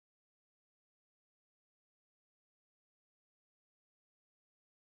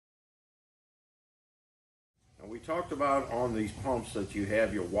We talked about on these pumps that you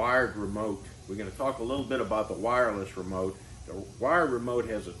have your wired remote. We're going to talk a little bit about the wireless remote. The wired remote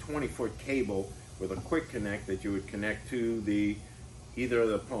has a 20-foot cable with a quick connect that you would connect to either of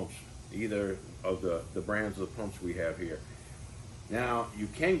the pumps, either of the brands of the pumps we have here. Now, you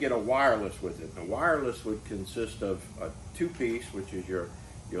can get a wireless with it. The wireless would consist of a two-piece, which is your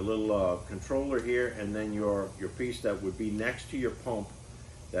little controller here, and then your piece that would be next to your pump,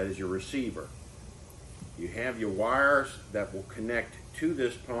 that is your receiver. You have your wires that will connect to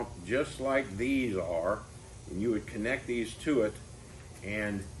this pump just like these are, and you would connect these to it,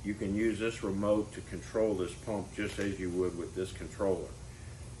 and you can use this remote to control this pump just as you would with this controller.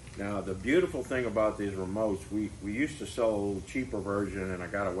 Now, the beautiful thing about these remotes, we used to sell a little cheaper version, and I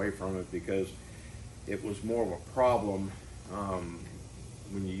got away from it because it was more of a problem.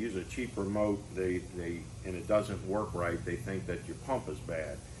 When you use a cheap remote, and it doesn't work right, they think that your pump is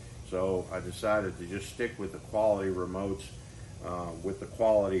bad. So I decided to just stick with the quality remotes, with the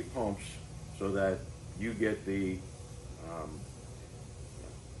quality pumps, so that you get the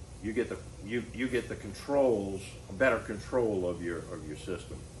controls, a better control of your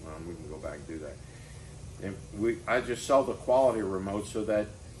system. We can go back and do that. And I just sell the quality remote so that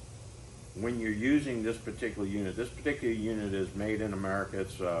when you're using this particular unit is made in America.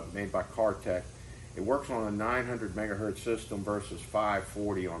 It's made by Tech. It works on a 900 megahertz system versus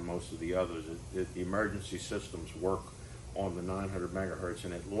 540 on most of the others. The emergency systems work on the 900 megahertz,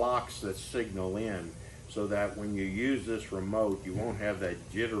 and it locks the signal in so that when you use this remote, you won't have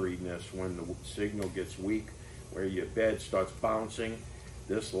that jitteriness when the signal gets weak, where your bed starts bouncing.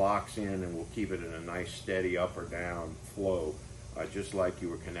 This locks in and will keep it in a nice steady up or down flow, just like you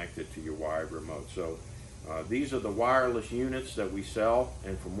were connected to your wired remote. So these are the wireless units that we sell,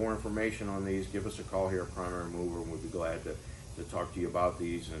 and for more information on these, give us a call here at Primary Mover, and we'll be glad to talk to you about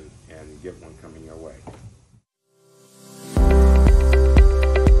these and get one coming your way.